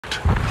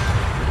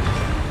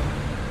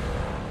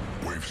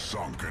We've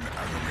sunk an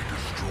enemy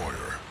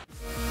destroyer.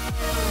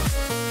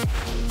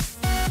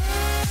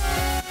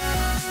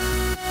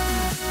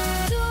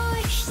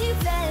 Durch die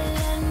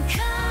Wellen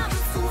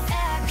Kampfruf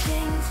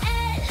erklingt,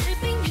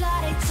 Elbing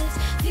gleitet,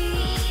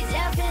 wie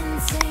der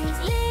Wind singt.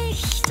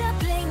 Lichter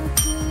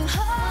blinken,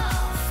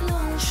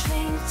 Hoffnung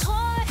schwingt,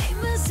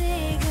 Träume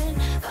segeln,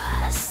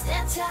 was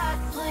der Tag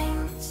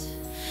bringt.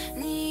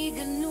 Nie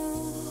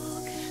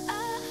genug,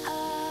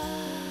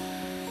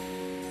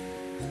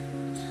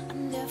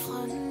 an der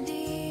Front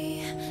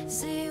die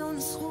See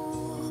uns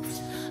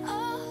ruft.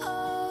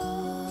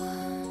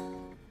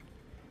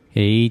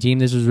 Hey team,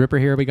 this is Ripper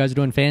here. Hope you guys are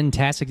doing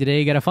fantastic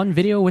today. Got a fun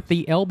video with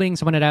the Elbing.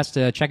 Someone had asked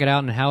to check it out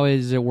and how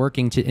is it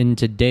working in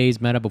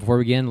today's meta. Before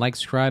we begin, like,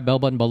 subscribe, bell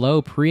button below.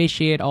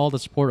 Appreciate all the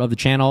support of the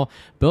channel.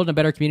 Building a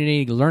better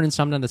community, learning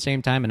something at the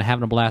same time, and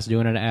having a blast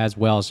doing it as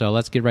well. So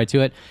let's get right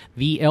to it.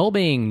 The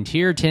Elbing,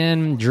 tier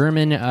 10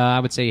 German, I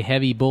would say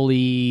heavy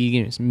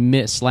bully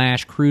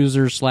slash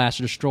cruiser slash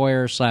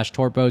destroyer slash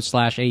torpedo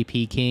slash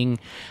AP king.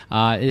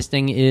 This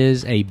thing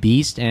is a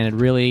beast, and it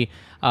really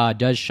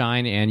does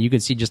shine, and you can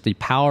see just the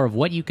power of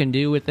what you can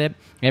do with it.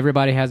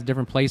 Everybody has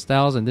different play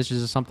styles, and this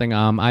is something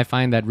I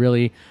find that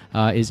really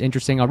is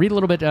interesting. I'll read a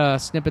little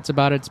bit snippets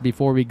about it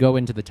before we go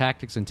into the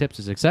tactics and tips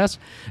to success.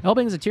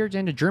 Elbing is a tier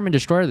 10 German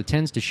destroyer that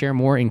tends to share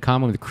more in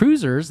common with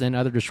cruisers than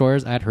other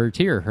destroyers at her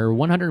tier. Her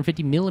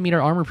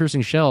 150mm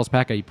armor-piercing shells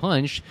pack a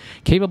punch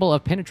capable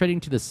of penetrating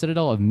to the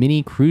citadel of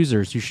many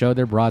cruisers who show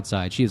their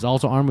broadside. She is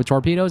also armed with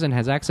torpedoes and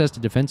has access to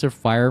defensive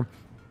fire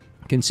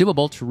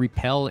consumable to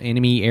repel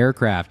enemy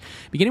aircraft.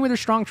 Beginning with her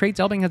strong traits,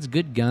 Elbing has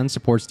good guns,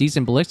 supports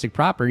decent ballistic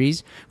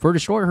properties. For a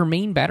destroyer, her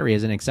main battery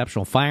has an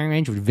exceptional firing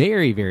range with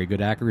very, very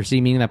good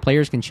accuracy, meaning that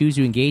players can choose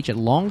to engage at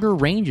longer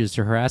ranges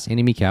to harass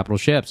enemy capital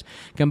ships.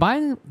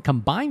 Combine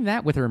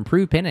that with her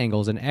improved pin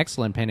angles and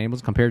excellent pin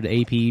angles compared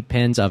to AP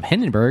pins of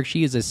Hindenburg,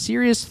 she is a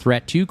serious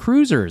threat to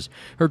cruisers.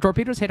 Her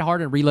torpedoes hit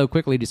hard and reload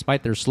quickly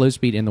despite their slow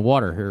speed in the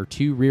water. Her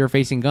two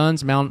rear-facing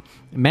guns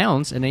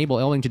mounts enable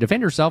Elbing to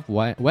defend herself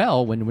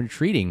well when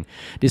retreating.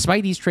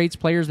 Despite these traits,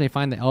 players may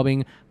find that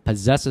Elbing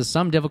possesses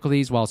some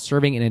difficulties while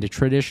serving in a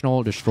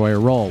traditional destroyer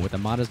role. With a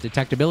modest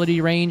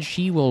detectability range,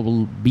 she will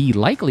be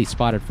likely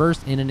spotted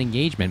first in an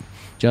engagement,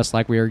 just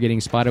like we are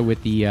getting spotted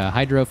with the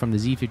Hydro from the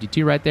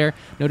Z-52 right there.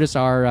 Notice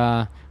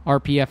our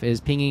RPF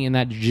is pinging in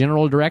that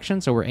general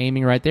direction, so we're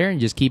aiming right there and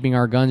just keeping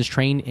our guns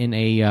trained in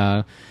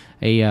a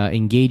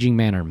engaging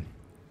manner.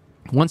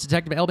 Once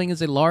detected, Elbing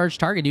is a large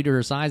target due to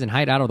her size and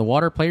height out of the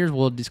water. Players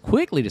will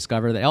quickly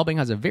discover that Elbing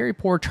has a very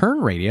poor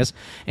turn radius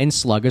and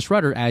sluggish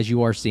rudder, as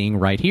you are seeing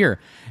right here.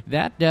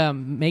 That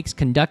makes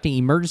conducting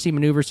emergency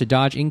maneuvers to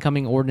dodge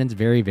incoming ordnance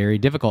very, very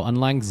difficult.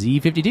 Unlike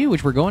Z-52,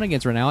 which we're going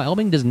against right now,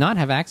 Elbing does not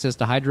have access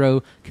to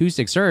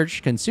hydroacoustic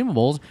search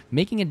consumables,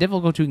 making it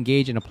difficult to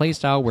engage in a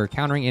playstyle where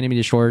countering enemy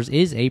destroyers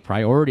is a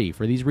priority.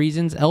 For these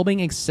reasons,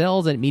 Elbing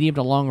excels at medium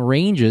to long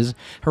ranges,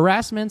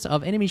 harassments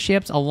of enemy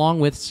ships, along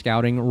with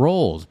scouting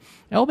roles.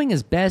 Elbing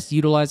is best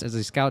utilized as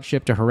a scout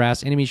ship to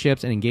harass enemy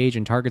ships and engage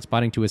in target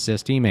spotting to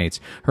assist teammates.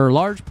 Her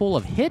large pool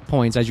of hit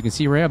points, as you can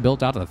see right now,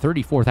 built out to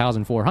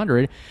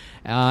 34,400,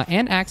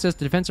 and access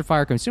to defensive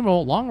fire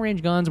consumable,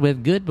 long-range guns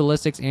with good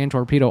ballistics and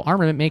torpedo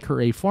armament make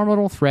her a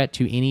formidable threat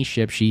to any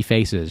ship she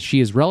faces. She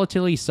is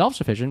relatively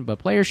self-sufficient, but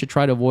players should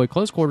try to avoid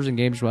close quarters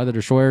engagements with other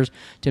destroyers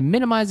to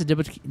minimize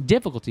the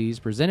difficulties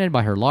presented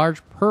by her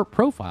large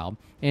profile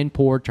and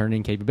poor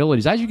turning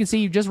capabilities. As you can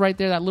see just right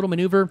there, that little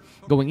maneuver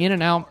going in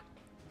and out.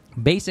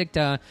 Basic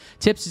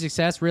tips to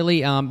success, really.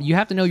 You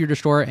have to know your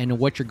destroyer and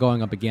what you're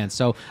going up against.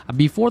 So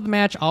before the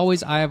match,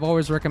 I have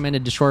always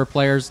recommended destroyer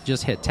players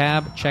just hit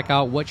tab, check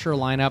out what's your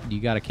lineup. You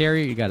got a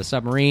carrier, you got a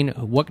submarine.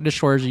 What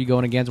destroyers are you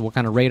going against? What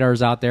kind of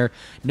radars out there?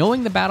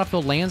 Knowing the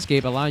battlefield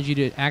landscape allows you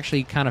to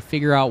actually kind of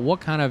figure out what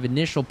kind of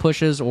initial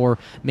pushes or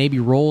maybe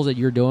rolls that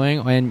you're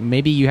doing, and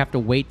maybe you have to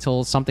wait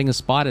till something is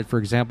spotted. For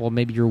example,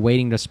 maybe you're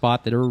waiting to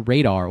spot their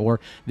radar or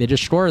the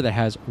destroyer that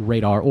has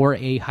radar or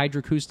a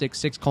hydroacoustic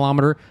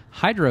 6-kilometer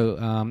hydro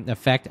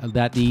effect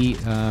that the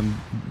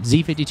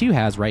Z-52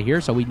 has right here.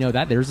 So we know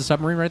that there's a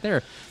submarine right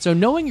there. So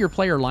knowing your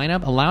player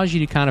lineup allows you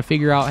to kind of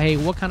figure out, hey,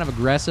 what kind of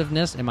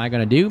aggressiveness am I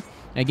going to do?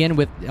 Again,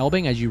 with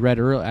Elbing, as you read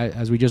earlier,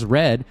 as we just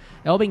read,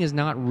 Elbing is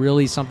not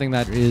really something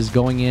that is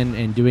going in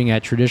and doing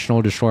a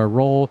traditional destroyer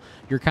role.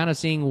 You're kind of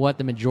seeing what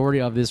the majority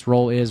of this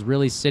role is,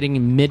 really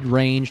sitting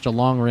mid-range to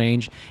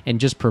long-range and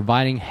just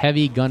providing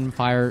heavy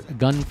gunfire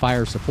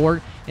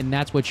support, and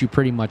that's what you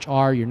pretty much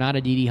are. You're not a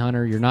DD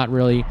hunter. You're not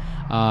really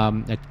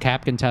a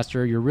cap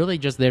contester. You're really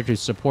just there to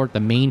support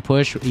the main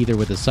push, either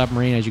with a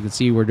submarine, as you can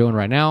see we're doing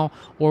right now,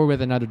 or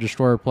with another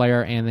destroyer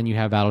player, and then you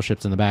have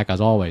battleships in the back,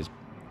 as always.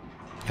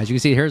 As you can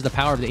see, here's the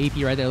power of the AP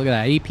right there. Look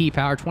at that AP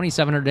power,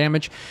 2,700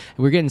 damage.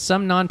 We're getting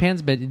some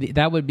non-pins, but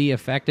that would be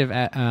effective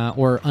at,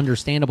 or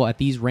understandable at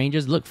these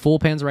ranges. Look, full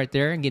pins right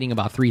there and getting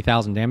about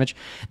 3,000 damage.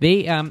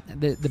 They,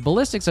 the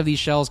ballistics of these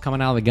shells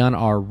coming out of the gun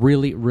are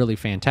really, really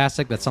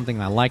fantastic. That's something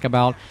I like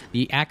about.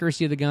 The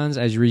accuracy of the guns,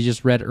 as you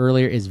just read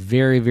earlier, is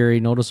very, very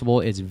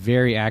noticeable. It's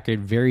very accurate,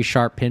 very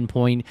sharp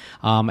pinpoint.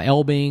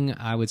 Elbing,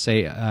 I would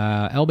say,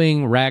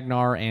 Elbing,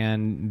 Ragnar,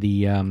 and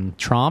the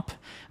Tromp,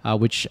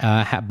 which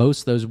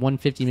boasts those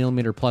 150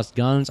 millimeter plus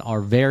guns,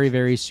 are very,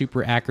 very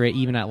super accurate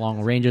even at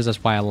long ranges.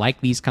 That's why I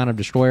like these kind of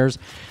destroyers.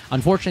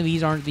 Unfortunately,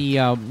 these aren't the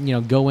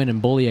go in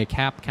and bully a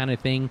cap kind of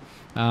thing.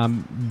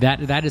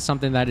 That is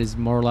something that is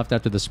more left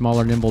up to the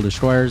smaller, nimble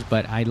destroyers.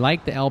 But I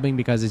like the Elbing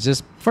because it's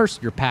just,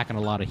 first, you're packing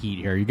a lot of heat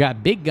here. You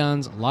got big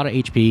guns, a lot of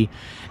HP,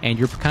 and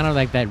you're kind of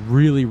like that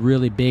really,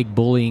 really big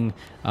bullying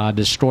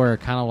destroyer,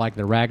 kind of like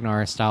the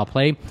Ragnar style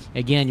play.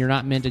 Again, you're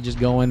not meant to just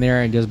go in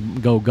there and just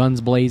go guns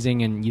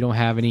blazing, and you don't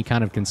have any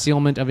kind of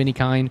concealment of any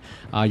kind.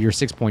 You're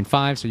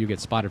 6.5, so you get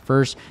spotted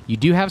first. You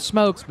do have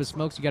smokes, but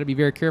smokes you got to be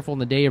very careful in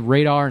the day of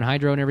radar and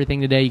hydro and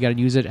everything today. You got to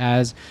use it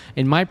as,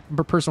 in my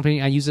personal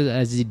opinion, I use it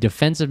as a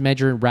defensive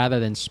measure rather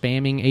than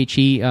spamming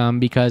HE,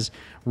 because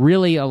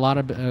really a lot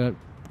of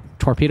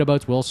torpedo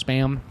boats will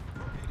spam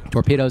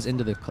torpedoes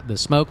into the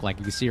smoke, like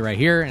you can see right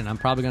here, and I'm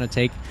probably going to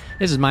take,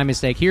 this is my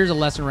mistake. Here's a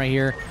lesson right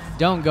here.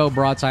 Don't go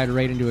broadside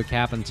right into a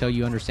cap until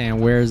you understand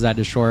where is that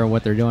destroyer,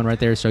 what they're doing right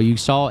there. So you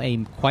saw a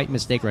quite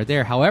mistake right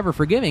there. However,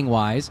 forgiving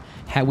wise,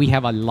 we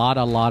have a lot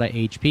of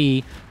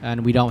HP,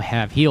 and we don't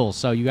have heals.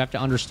 So you have to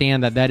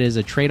understand that that is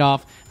a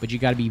trade-off, but you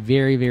got to be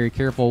very, very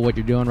careful what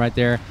you're doing right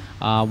there.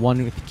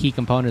 One key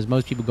component is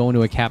most people go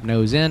into a cap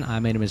nose in. I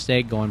made a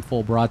mistake going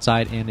full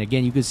broadside, and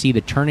again, you can see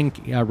the turning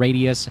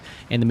radius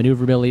and the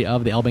maneuverability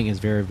of the Elbing is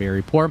very,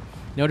 very poor.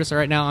 Notice that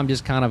right now I'm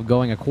just kind of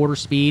going a quarter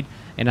speed,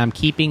 and I'm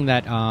keeping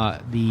that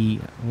the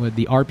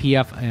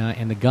RPF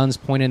and the guns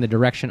pointed in the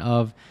direction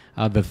of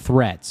the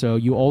threat. So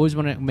you always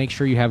want to make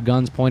sure you have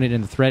guns pointed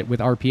in the threat with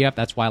RPF.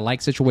 That's why I like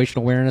situational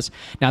awareness.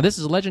 Now, this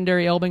is a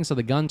legendary Elbing, so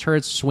the gun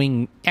turrets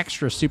swing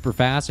extra super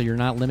fast, so you're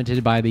not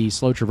limited by the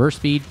slow traverse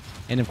speed.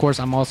 And of course,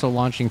 I'm also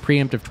launching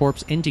preemptive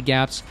torps into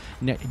gaps,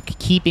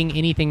 keeping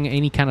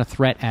any kind of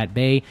threat at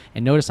bay.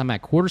 And notice I'm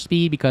at quarter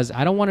speed because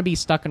I don't want to be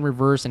stuck in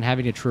reverse and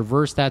having to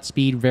traverse that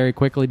speed very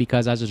quickly,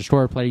 because as a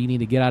destroyer player, you need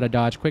to get out of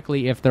dodge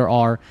quickly if there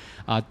are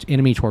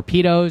enemy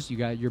torpedoes.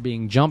 You're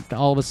being jumped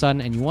all of a sudden,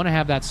 and you want to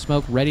have that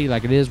smoke ready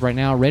like it is right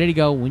now, ready to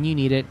go when you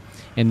need it.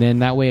 And then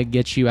that way it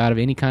gets you out of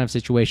any kind of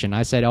situation.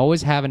 I said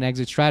always have an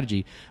exit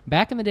strategy.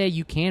 Back in the day,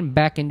 you can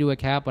back into a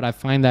cap, but I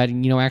find that,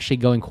 actually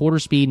going quarter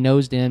speed,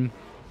 nosed in,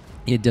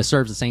 it just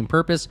serves the same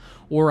purpose.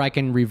 Or I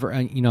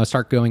can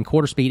start going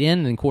quarter speed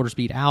in and quarter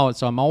speed out.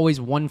 So I'm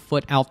always 1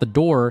 foot out the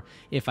door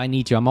if I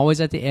need to. I'm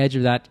always at the edge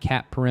of that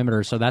cap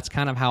perimeter. So that's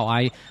kind of how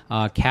I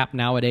cap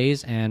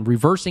nowadays. And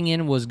reversing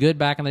in was good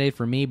back in the day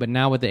for me, but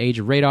now with the age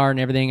of radar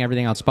and everything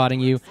outspotting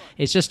you,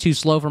 it's just too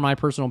slow for my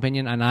personal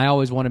opinion. And I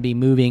always want to be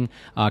moving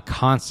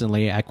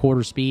constantly at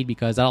quarter speed,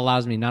 because that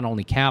allows me not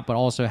only cap, but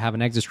also have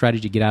an exit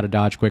strategy to get out of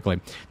dodge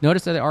quickly.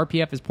 Notice that the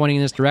RPF is pointing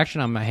in this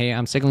direction.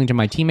 I'm signaling to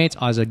my teammates.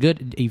 As a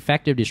good,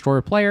 effective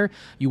destroyer player,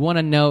 you want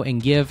to know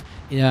and give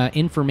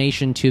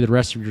information to the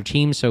rest of your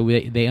team so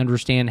they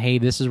understand, hey,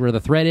 this is where the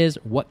threat is,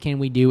 what can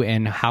we do,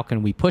 and how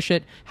can we push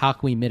it, how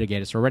can we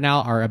mitigate it. So right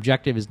now our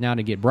objective is now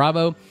to get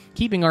Bravo,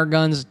 keeping our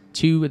guns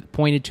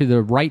pointed to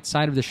the right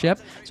side of the ship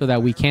so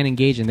that we can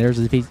engage. And there's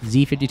the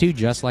Z-52,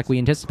 just like we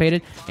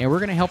anticipated, and we're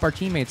going to help our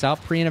teammates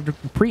out.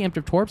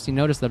 Preemptive torps. You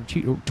notice the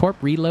torp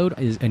reload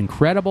is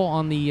incredible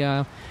on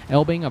the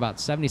Elbing, about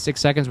 76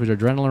 seconds with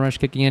adrenaline rush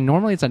kicking in.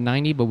 Normally it's at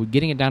 90, but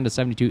getting it down to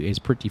 72 is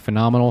pretty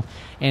phenomenal.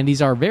 And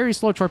these are very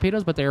slow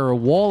torpedoes, but they're a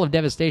wall of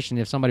devastation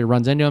if somebody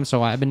runs into them.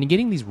 So I've been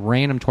getting these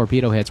random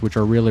torpedo hits, which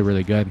are really,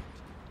 really good.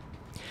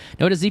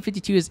 Notice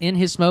Z-52 is in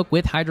his smoke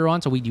with hydro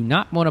on, so we do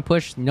not want to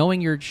push,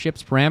 knowing your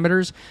ship's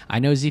parameters. I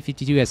know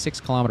Z-52 has 6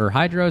 kilometer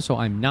hydro, so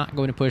I'm not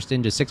going to push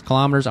into 6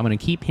 kilometers. I'm going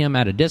to keep him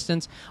at a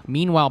distance.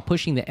 Meanwhile,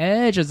 pushing the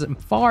edge as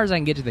far as I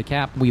can get to the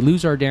cap. We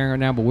lose our daring right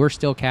now, but we're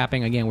still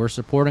capping. Again, we're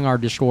supporting our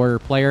destroyer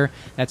player.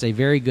 That's a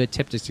very good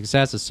tip to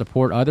success, is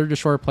support other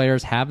destroyer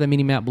players, have the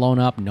mini-map blown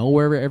up, know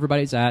where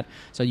everybody's at,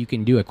 so you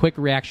can do a quick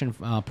reaction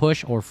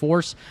push or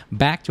force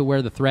back to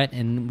where the threat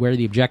and where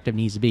the objective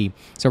needs to be.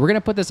 So we're going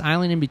to put this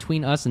island in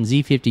between us and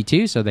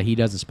Z-52 so that he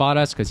doesn't spot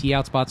us, because he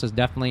outspots us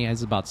definitely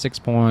as about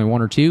 6.1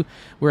 or 2.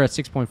 We're at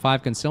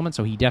 6.5 concealment,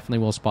 so he definitely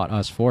will spot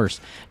us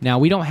first. Now,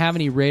 we don't have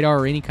any radar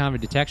or any kind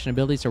of detection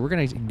ability, so we're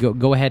going to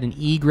go ahead and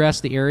egress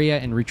the area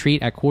and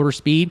retreat at quarter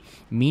speed.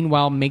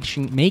 Meanwhile,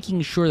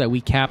 making sure that we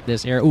cap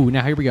this area. Ooh,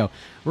 now here we go.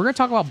 We're going to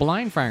talk about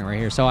blind firing right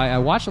here. So I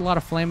watched a lot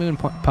of Flamu and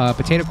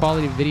Potato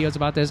Quality videos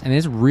about this, and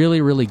it's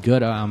really, really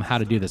good how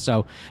to do this.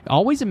 So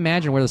always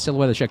imagine where the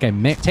silhouette of the ship.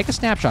 Okay, take a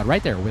snapshot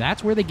right there.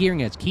 That's where the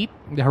gearing is. Keep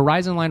the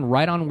horizon line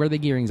right on where the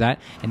gearing's at,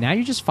 and now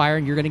you just fire,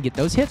 and you're going to get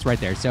those hits right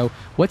there. So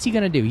what's he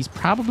going to do? He's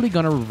probably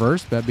going to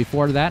reverse, but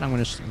before that, I'm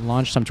going to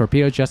launch some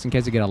torpedoes just in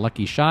case I get a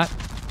lucky shot.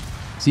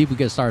 See if we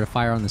get started a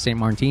fire on the St.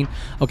 Martin.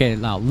 Okay,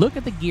 now look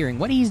at the gearing.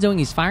 What he's doing,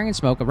 he's firing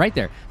smoke right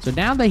there. So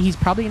now that he's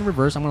probably in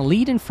reverse, I'm going to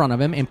lead in front of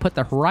him and put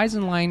the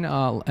horizon line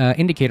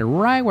indicator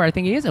right where I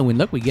think he is. And when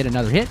look, we get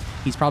another hit.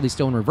 He's probably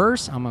still in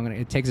reverse.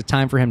 It takes a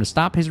time for him to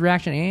stop his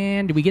reaction.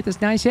 And do we get this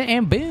nice hit?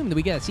 And boom, do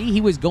we get it? See,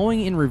 he was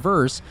going in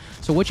reverse.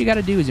 So what you got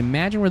to do is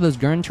imagine where those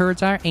gun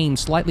turrets are, aim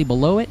slightly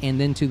below it, and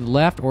then to the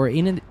left or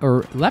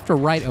left or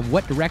right of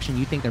what direction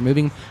you think they're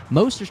moving.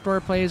 Most destroyer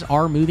players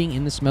are moving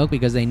in the smoke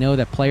because they know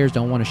that players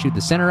don't want to shoot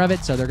the center of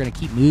it, so they're going to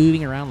keep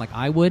moving around like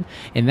I would,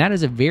 and that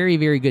is a very,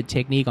 very good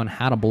technique on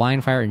how to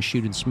blind fire and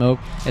shoot in smoke,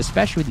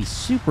 especially with these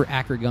super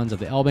accurate guns of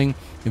the Elbing.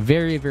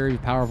 Very, very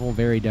powerful,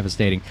 very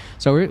devastating.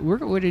 So we're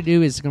going to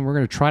do is we're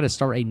going to try to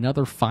start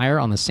another fire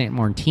on the St.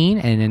 Martin,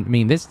 and I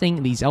mean these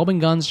Elbing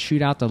guns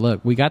shoot out to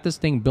look. We got this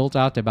thing built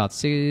out to about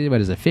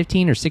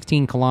 15 or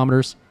 16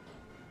 kilometers.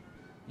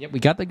 Yep, we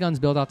got the guns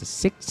built out to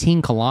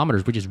 16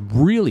 kilometers, which is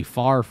really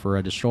far for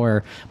a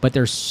destroyer, but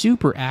they're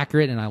super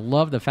accurate, and I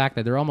love the fact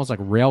that they're almost like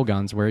rail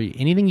guns, where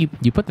anything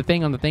you put the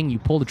thing on the thing, you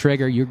pull the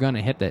trigger, you're going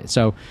to hit it.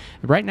 So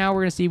right now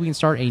we're going to see if we can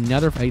start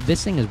another.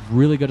 This thing is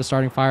really good at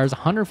starting fires.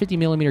 150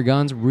 millimeter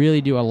guns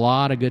really do a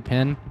lot of good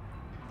pen,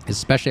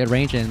 especially at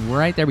range, and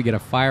right there we get a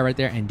fire right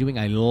there and doing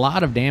a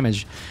lot of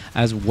damage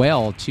as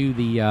well to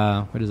the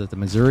what is it, the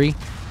Missouri.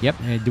 Yep,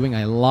 and doing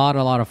a lot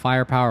of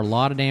firepower, a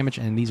lot of damage,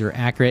 and these are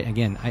accurate.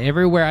 Again,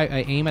 everywhere I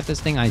aim at this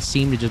thing, I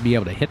seem to just be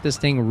able to hit this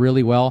thing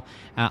really well.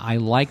 I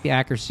like the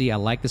accuracy, I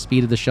like the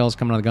speed of the shells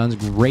coming out of the guns.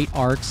 Great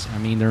arcs. I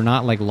mean, they're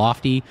not like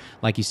lofty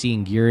like you see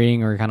in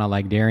Gearing or kind of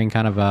like Daring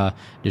kind of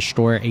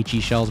destroyer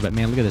HE shells, but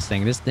man, look at this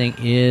thing. This thing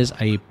is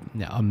a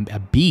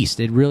beast.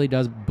 It really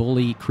does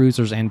bully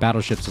cruisers and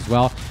battleships as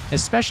well,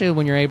 especially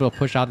when you're able to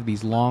push out to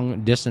these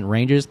long distant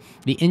ranges.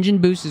 The engine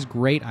boost is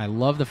great. I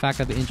love the fact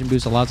that the engine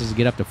boost allows us to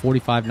get up to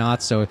 45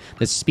 knots, so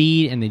the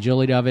speed and the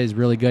agility of it is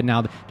really good.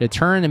 Now the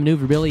turn, the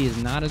maneuverability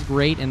is not as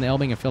great in the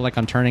Elbing. I feel like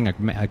I'm turning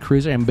a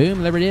cruiser, and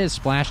boom, there it is,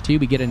 splash 2.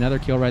 We get another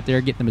kill right there,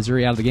 get the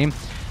Missouri out of the game,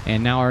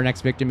 and now our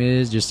next victim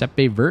is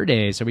Giuseppe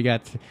Verde. So we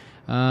got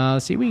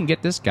let's see if we can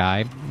get this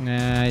guy.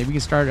 We can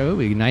start. Oh,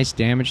 nice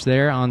damage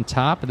there on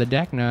top of the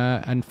deck.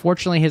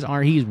 Unfortunately,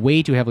 he's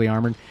way too heavily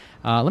armored.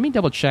 Let me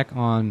double check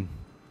on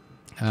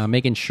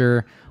making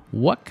sure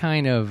what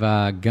kind of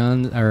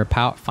gun or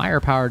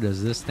firepower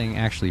does this thing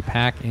actually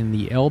pack in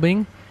the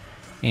Elbing.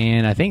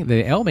 And I think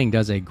the Elbing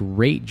does a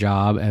great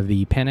job of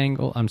the pen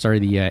angle. I'm sorry,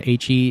 the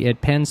HE.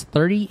 It pens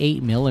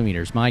 38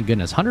 millimeters. My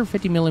goodness,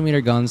 150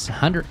 millimeter guns.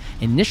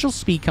 Initial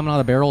speed coming out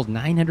of the barrel is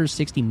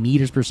 960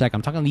 meters per second.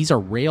 I'm talking these are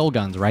rail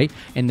guns, right?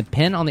 And the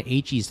pen on the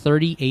HE is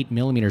 38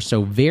 millimeters.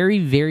 So very,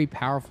 very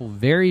powerful,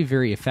 very,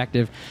 very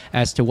effective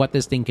as to what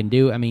this thing can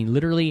do. I mean,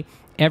 literally,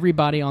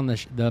 everybody on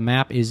the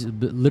map is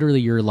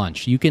literally your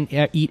lunch. You can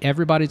eat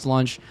everybody's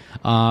lunch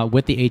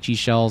with the HE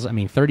shells. I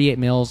mean, 38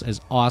 mils is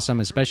awesome,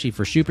 especially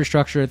for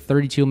superstructure.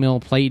 32 mil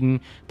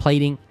plating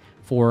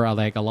for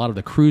like a lot of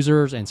the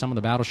cruisers and some of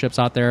the battleships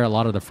out there, a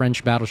lot of the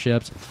French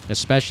battleships,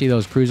 especially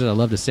those cruisers that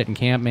love to sit in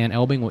camp. Man,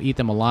 Elbing will eat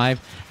them alive,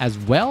 as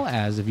well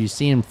as if you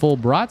see them full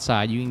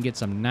broadside, you can get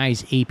some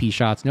nice AP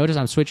shots. Notice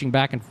I'm switching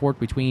back and forth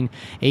between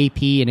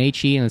AP and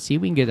HE, and let's see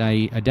if we can get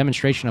a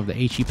demonstration of the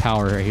HE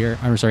power right here.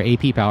 I'm sorry,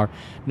 AP power.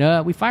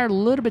 No, we fired a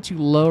little bit too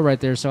low right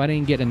there, so I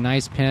didn't get a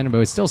nice pin, but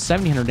it's still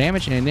 1,700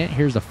 damage, and then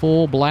here's the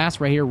full blast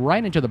right here,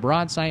 right into the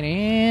broadside,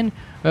 and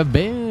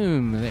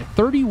boom,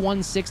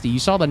 3160. You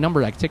saw the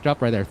number that ticked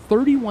up right there.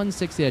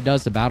 3160 it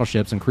does to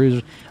battleships and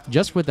cruisers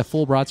just with the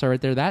full broadside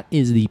right there. That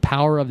is the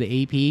power of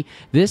the AP.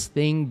 This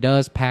thing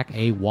does pack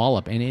a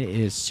wallop, and it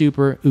is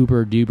super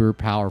uber duper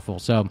powerful.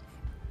 So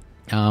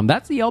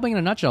that's the Elbing in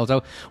a nutshell.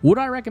 So would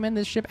I recommend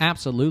this ship?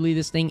 Absolutely.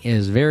 This thing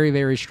is very,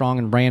 very strong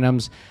in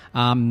randoms.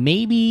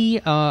 Maybe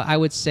I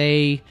would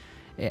say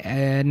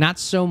not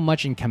so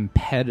much in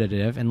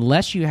competitive,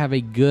 unless you have a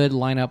good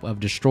lineup of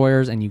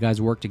destroyers and you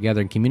guys work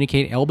together and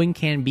communicate. Elbing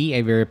can be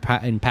a very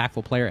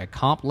impactful player at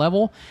comp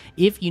level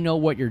if you know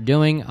what you're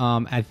doing.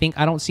 I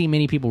don't see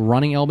many people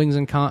running Elbings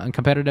in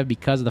competitive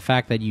because of the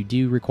fact that you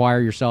do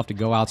require yourself to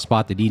go out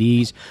spot the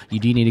DDs. You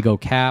do need to go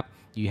cap.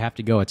 You have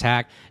to go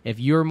attack. If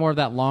you're more of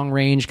that long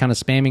range kind of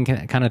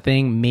spamming kind of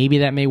thing, maybe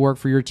that may work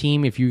for your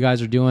team. If you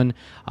guys are doing,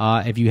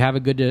 if you have a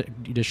good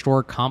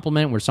destroyer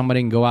complement where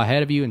somebody can go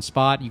ahead of you and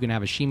spot, you can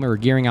have a Shima or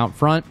Gearing out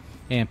front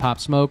and pop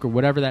smoke or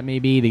whatever that may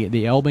be.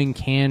 The Elbing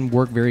can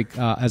work very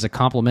as a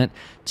complement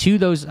to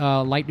those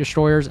light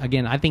destroyers.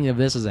 Again, I think of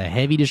this as a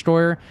heavy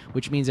destroyer,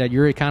 which means that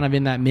you're kind of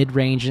in that mid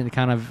range and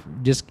kind of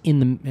just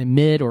in the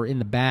mid or in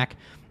the back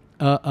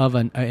of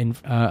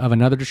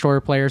another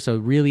destroyer player. So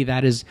really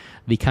that is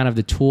the kind of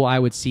the tool I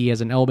would see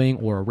as an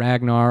Elbing or a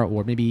Ragnar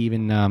or maybe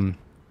even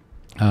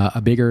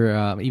a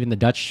bigger, even the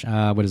Dutch,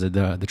 what is it,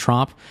 the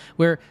Tromp,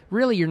 where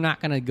really you're not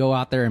going to go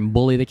out there and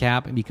bully the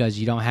cap because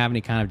you don't have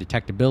any kind of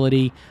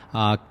detectability.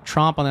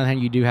 Tromp, on the other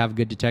hand, you do have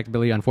good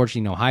detectability.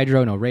 Unfortunately, no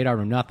hydro, no radar,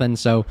 no nothing.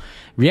 So,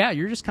 yeah,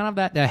 you're just kind of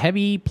that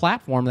heavy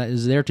platform that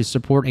is there to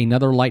support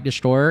another light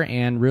destroyer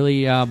and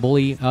really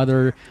bully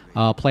other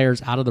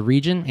players out of the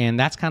region. And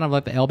that's kind of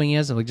like the Elbing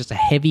is, like just a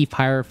heavy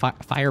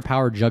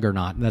firepower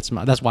juggernaut. That's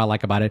what I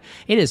like about it.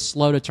 It is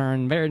slow to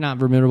turn, very not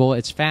formidable.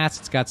 It's fast.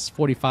 It's got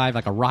 45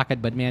 like a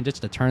rocket, but man,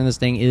 just to turn this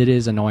thing, it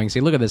is annoying. See,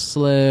 look at this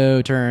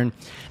slow turn.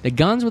 The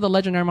guns with the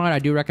legendary mod I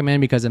do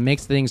recommend because it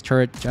makes things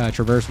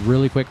traverse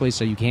really quickly,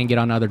 so you can get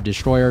on other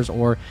destroyers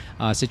or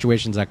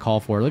situations that call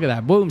for it. Look at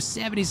that, boom,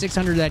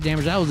 7,600 that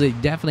damage. That was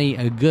definitely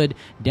a good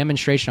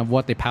demonstration of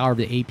what the power of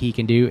the AP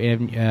can do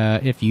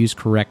if used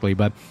correctly.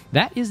 But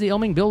that is the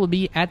Elbing build. Will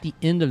be at the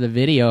end of the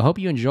video. Hope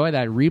you enjoy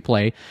that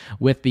replay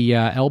with the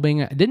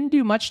Elbing. Didn't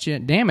do much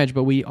damage,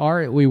 but we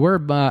were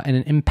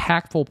an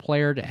impactful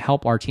player to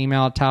help our team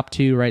out. Top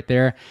 2 right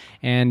there,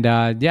 and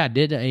yeah,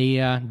 did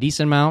a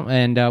decent amount,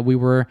 and we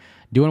were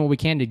doing what we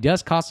can. It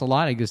does cost a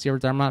lot. I guess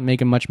I'm not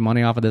making much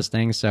money off of this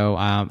thing, so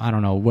I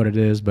don't know what it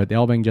is, but the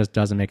Elbing just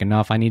doesn't make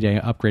enough. I need to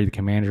upgrade the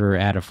commander or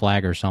add a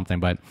flag or something.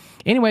 But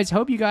anyways,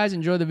 hope you guys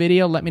enjoy the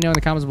video. Let me know in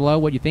the comments below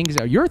what you think,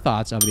 your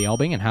thoughts of the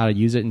Elbing and how to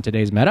use it in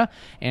today's meta.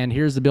 And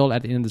here's the build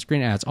at the end of the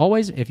screen. As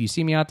always, if you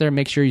see me out there,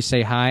 make sure you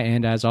say hi,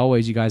 and as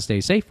always, you guys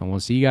stay safe, and we'll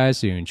see you guys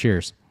soon.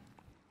 Cheers.